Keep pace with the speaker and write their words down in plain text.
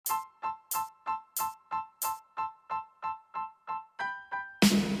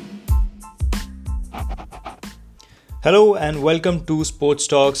Hello and welcome to Sports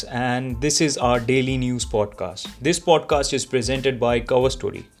Talks, and this is our daily news podcast. This podcast is presented by Cover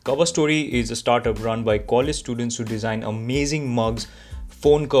Story. Cover Story is a startup run by college students who design amazing mugs,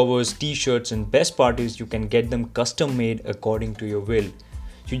 phone covers, t-shirts, and best part is you can get them custom made according to your will.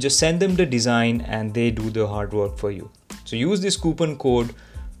 You just send them the design and they do the hard work for you. So use this coupon code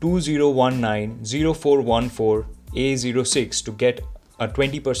 20190414A06 to get a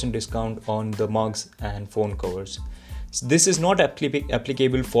 20% discount on the mugs and phone covers. This is not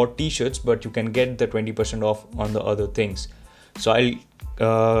applicable for t-shirts, but you can get the 20% off on the other things. So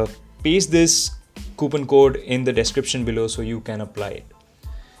I'll paste this coupon code in the description below so you can apply it.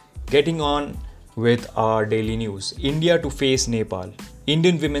 Getting on with our daily news. India to face Nepal.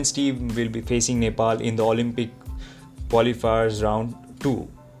 Indian women's team will be facing Nepal in the Olympic qualifiers round 2.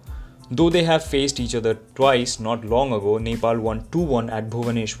 Though they have faced each other twice not long ago, Nepal won 2-1 at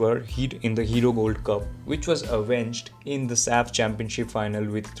Bhubaneswar in the Hero Gold Cup, which was avenged in the SAF Championship final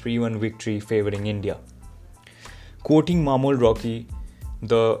with 3-1 victory favoring India. Quoting Mamol Rocky,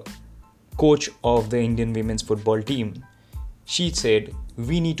 the coach of the Indian women's football team, she said,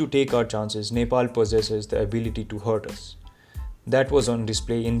 "We need to take our chances. Nepal possesses the ability to hurt us." That was on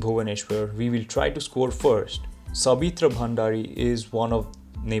display in Bhubaneswar. We will try to score first. Sabitra Bhandari is one of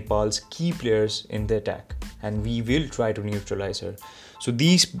Nepal's key players in the attack, and we will try to neutralize her. So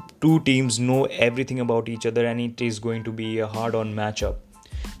these two teams know everything about each other, and it is going to be a hard-on matchup.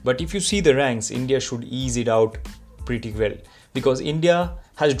 But if you see the ranks, India should ease it out pretty well, because India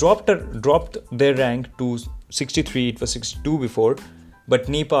has dropped their rank to 63. It was 62 before, but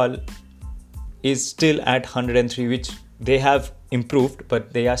Nepal is still at 103, which they have improved,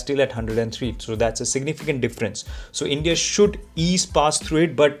 but they are still at 103. So that's a significant difference. So India should ease past through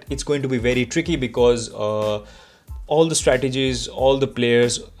it, but it's going to be very tricky because all the strategies, all the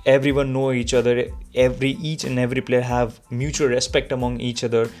players, everyone know each other. Each and every player have mutual respect among each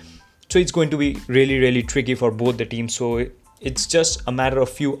other. So it's going to be really tricky for both the teams. So it's just a matter of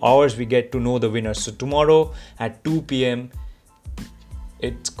few hours we get to know the winners. So tomorrow at 2 p.m.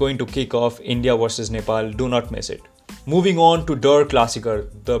 it's going to kick off, India versus Nepal. Do not miss it. Moving on to Der Klassiker,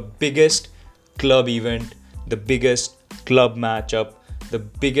 the biggest club event, the biggest club matchup, the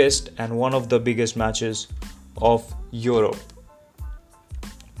biggest and one of the biggest matches of Europe.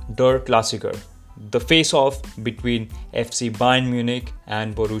 Der Klassiker, the face-off between FC Bayern Munich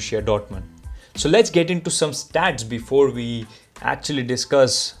and Borussia Dortmund. So let's get into some stats before we actually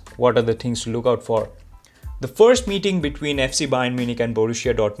discuss what are the things to look out for. The first meeting between FC Bayern Munich and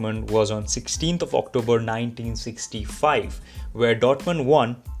Borussia Dortmund was on 16th of October 1965, where Dortmund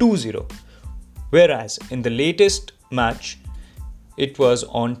won 2-0. Whereas in the latest match, it was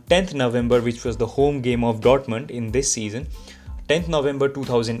on 10th November, which was the home game of Dortmund in this season, 10th November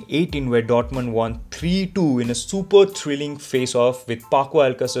 2018, where Dortmund won 3-2 in a super thrilling face-off with Paco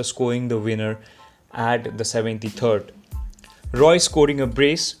Alcacer scoring the winner at the 73rd. Roy scoring a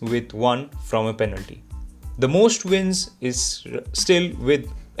brace with one from a penalty. The most wins is still with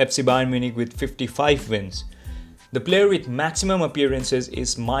FC Bayern Munich with 55 wins. The player with maximum appearances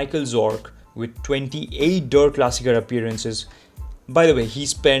is Michael Zorc with 28 Der Klassiker appearances. By the way, he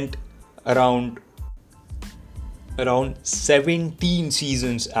spent around 17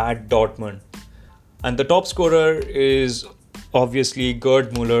 seasons at Dortmund. And the top scorer is obviously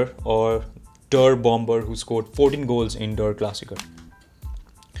Gerd Müller, or Der Bomber, who scored 14 goals in Der Klassiker.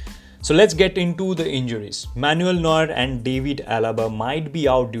 So let's get into the injuries. Manuel Neuer and David Alaba might be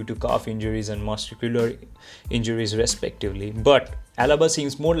out due to calf injuries and muscular injuries respectively, but Alaba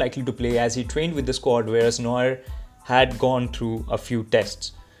seems more likely to play as he trained with the squad, whereas Neuer had gone through a few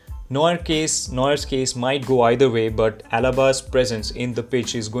tests. Neuer's case might go either way, but Alaba's presence in the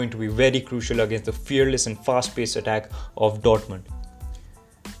pitch is going to be very crucial against the fearless and fast-paced attack of Dortmund.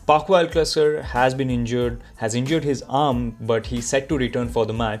 Paco Alcacer has injured his arm, but he's set to return for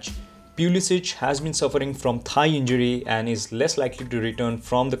the match. Pulisic has been suffering from thigh injury and is less likely to return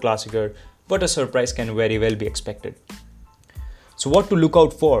from the Klassiker, but a surprise can very well be expected. So what to look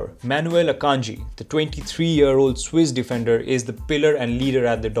out for? Manuel Akanji, the 23-year-old Swiss defender, is the pillar and leader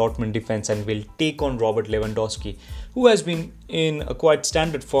at the Dortmund defense and will take on Robert Lewandowski, who has been in a quite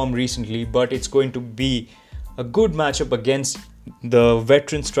standard form recently, but it's going to be a good matchup against the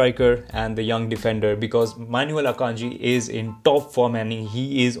veteran striker and the young defender, because Manuel Akanji is in top form and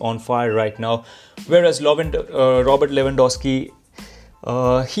he is on fire right now, whereas Robert Lewandowski,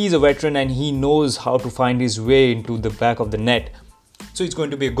 he's a veteran and he knows how to find his way into the back of the net. So it's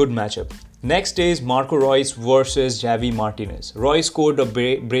going to be a good matchup. Next is Marco Reus versus Javi Martinez. Reus scored a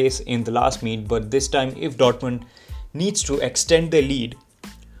brace in the last meet, but this time if Dortmund needs to extend their lead,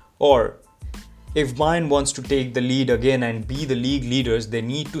 or if Bayern wants to take the lead again and be the league leaders, they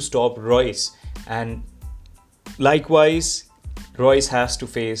need to stop Royce. And likewise, Royce has to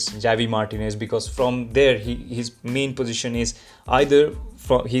face Javi Martinez, because from there his main position is either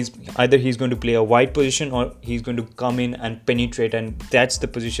he's going to play a wide position or he's going to come in and penetrate, and that's the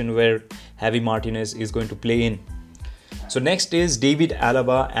position where Javi Martinez is going to play in. So next is David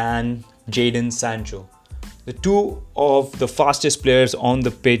Alaba and Jadon Sancho, the two of the fastest players on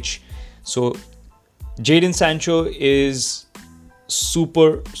the pitch. So Jadon Sancho is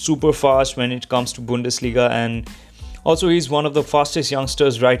super fast when it comes to Bundesliga, and also he's one of the fastest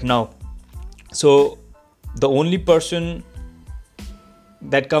youngsters right now. So the only person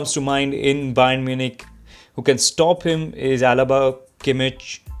that comes to mind in Bayern Munich who can stop him is Alaba,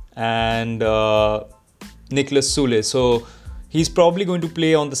 Kimmich and Niklas Süle. So he's probably going to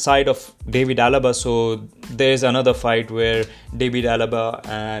play on the side of David Alaba. So there's another fight where David Alaba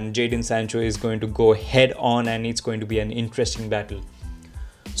and Jadon Sancho is going to go head on, and it's going to be an interesting battle.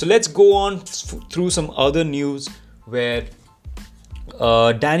 So let's go on through some other news where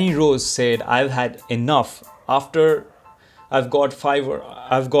Danny Rose said, "I've had enough. After I've got 5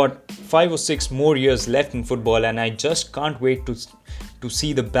 or 6 more years left in football, and I just can't wait to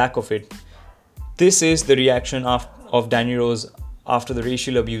see the back of it." This is the reaction of Danny Rose after the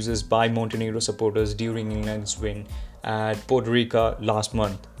racial abuses by Montenegro supporters during England's win at Puerto Rico last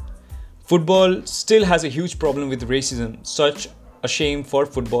month. Football still has a huge problem with racism. Such a shame for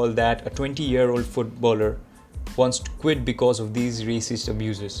football that a 20-year-old footballer wants to quit because of these racist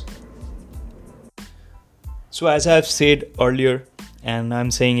abuses. So as I've said earlier, and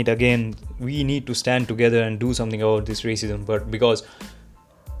I'm saying it again, we need to stand together and do something about this racism. But because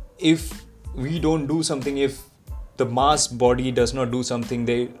if we don't do something, if the mass body does not do something,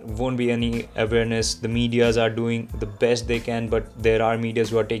 there won't be any awareness. The medias are doing the best they can, but there are medias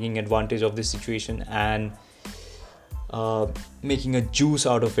who are taking advantage of this situation and making a juice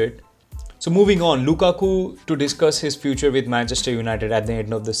out of it. So moving on, Lukaku to discuss his future with Manchester United at the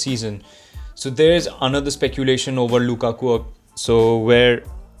end of the season. So there's another speculation over Lukaku, so where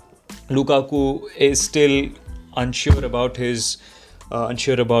Lukaku is still unsure about his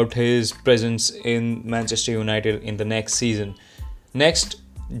presence in Manchester United in the next season. Next,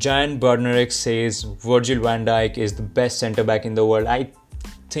 Jan Bednarek says Virgil van Dijk is the best centre-back in the world. I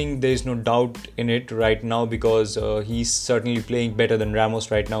think there's no doubt in it right now, because he's certainly playing better than Ramos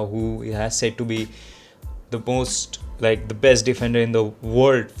right now, who has said to be the best defender in the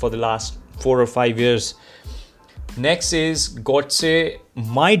world for the last 4 or 5 years. Next is Götze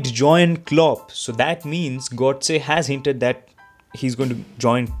might join Klopp. So that means Götze has hinted that he's going to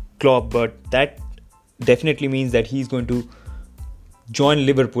join Klopp, but that definitely means that he's going to join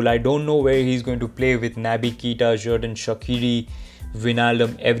Liverpool. I don't know where he's going to play with Naby Keita, Xherdan Shaqiri,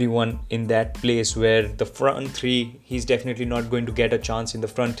 Wijnaldum, everyone in that place, where the front three, he's definitely not going to get a chance in the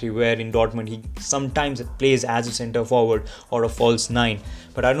front three, where in Dortmund he sometimes plays as a centre forward or a false 9,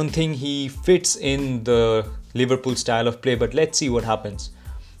 but I don't think he fits in the Liverpool style of play. But let's see what happens.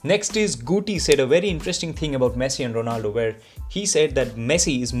 Next is Guti said a very interesting thing about Messi and Ronaldo, where he said that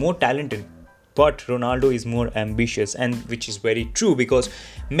Messi is more talented but Ronaldo is more ambitious, and which is very true, because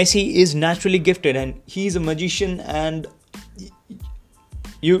Messi is naturally gifted and he is a magician, and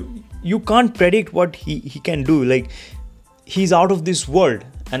you can't predict what he can do. Like, he's out of this world.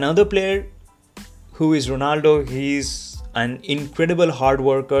 Another player who is Ronaldo, he's an incredible hard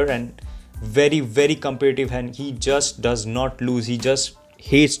worker and very competitive, and he just does not lose. He just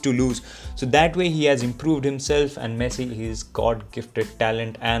hates to lose. So that way he has improved himself. And Messi, he's God gifted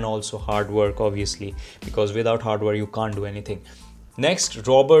talent and also hard work, obviously, because without hard work you can't do anything. Next,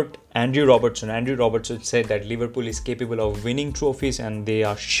 Andrew Robertson said that Liverpool is capable of winning trophies and they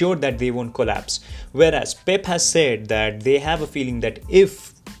are sure that they won't collapse. Whereas Pep has said that they have a feeling that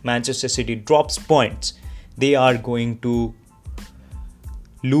if Manchester City drops points, they are going to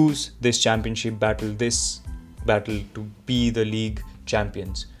lose this championship battle, to be the league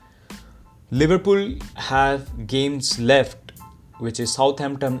champions. Liverpool have games left, which is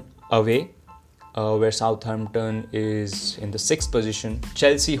Southampton away, where Southampton is in the 6th position,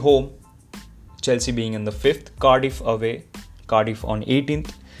 Chelsea home, Chelsea being in the 5th, Cardiff away, Cardiff on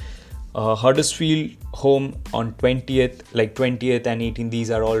 18th, Huddersfield home on 20th, like 20th and 18th, these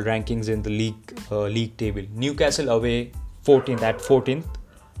are all rankings in the league table. Newcastle away 14th,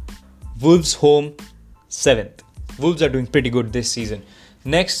 Wolves home 7th. Wolves are doing pretty good this season.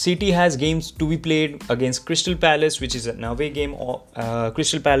 Next, City has games to be played against Crystal Palace, which is an away game.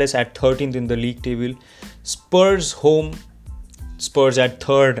 Crystal Palace at 13th in the league table. Spurs home. Spurs at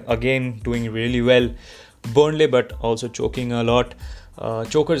 3rd, again doing really well. Burnley, but also choking a lot.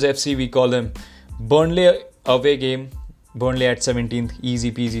 Chokers FC, we call them. Burnley away game. Burnley at 17th,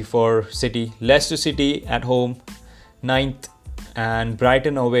 easy peasy for City. Leicester City at home, 9th, and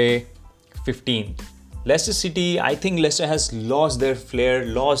Brighton away, 15th. Leicester City, I think Leicester has lost their flair,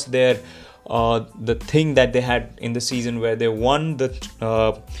 lost their the thing that they had in the season where they won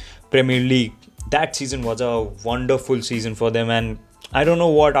the Premier League. That season was a wonderful season for them, and I don't know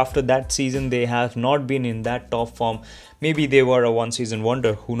what after that season they have not been in that top form. Maybe they were a one season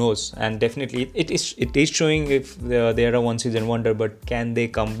wonder, who knows? And definitely it is showing if they are a one season wonder, but can they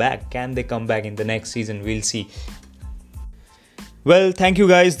come back? Can they come back in the next season? We'll see. Well, thank you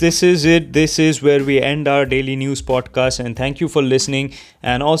guys. This is it. This is where we end our daily news podcast, and thank you for listening.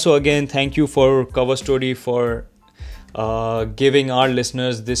 And also again, thank you for Cover Story for giving our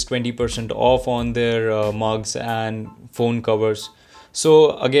listeners this 20% off on their mugs and phone covers.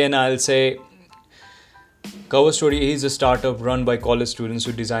 So again, I'll say Cover Story is a startup run by college students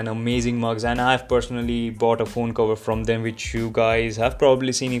who design amazing mugs, and I've personally bought a phone cover from them, which you guys have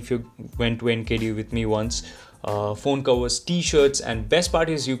probably seen if you went to NKD with me once. Phone covers, t-shirts, and best part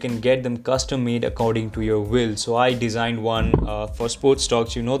is you can get them custom made according to your will. So I designed one for Sports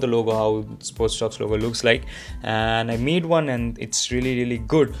Talks. You know the logo, how Sports Talks logo looks like, and I made one and it's really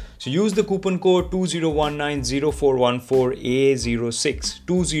good. So use the coupon code 20190414A06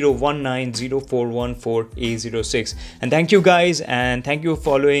 20190414A06. And thank you guys, and thank you for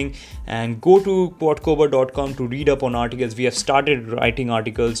following, and go to quadcover.com to read up on articles. We have started writing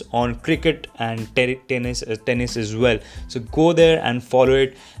articles on cricket and tennis as well, so go there and follow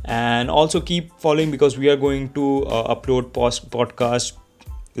it, and also keep following because we are going to upload podcasts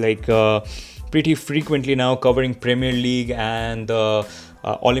like pretty frequently now, covering Premier League and the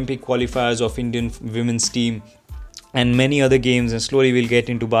Olympic qualifiers of Indian women's team and many other games, and slowly we'll get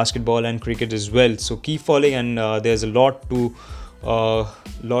into basketball and cricket as well. So keep following, and there's a lot to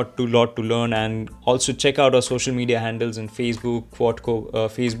learn. And also check out our social media handles on Facebook,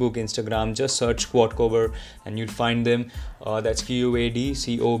 Facebook, Instagram. Just search Quadcover and you'll find them. That's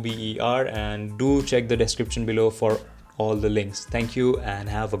QADCOBER, and do check the description below for all the links. Thank you and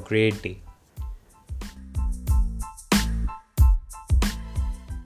have a great day.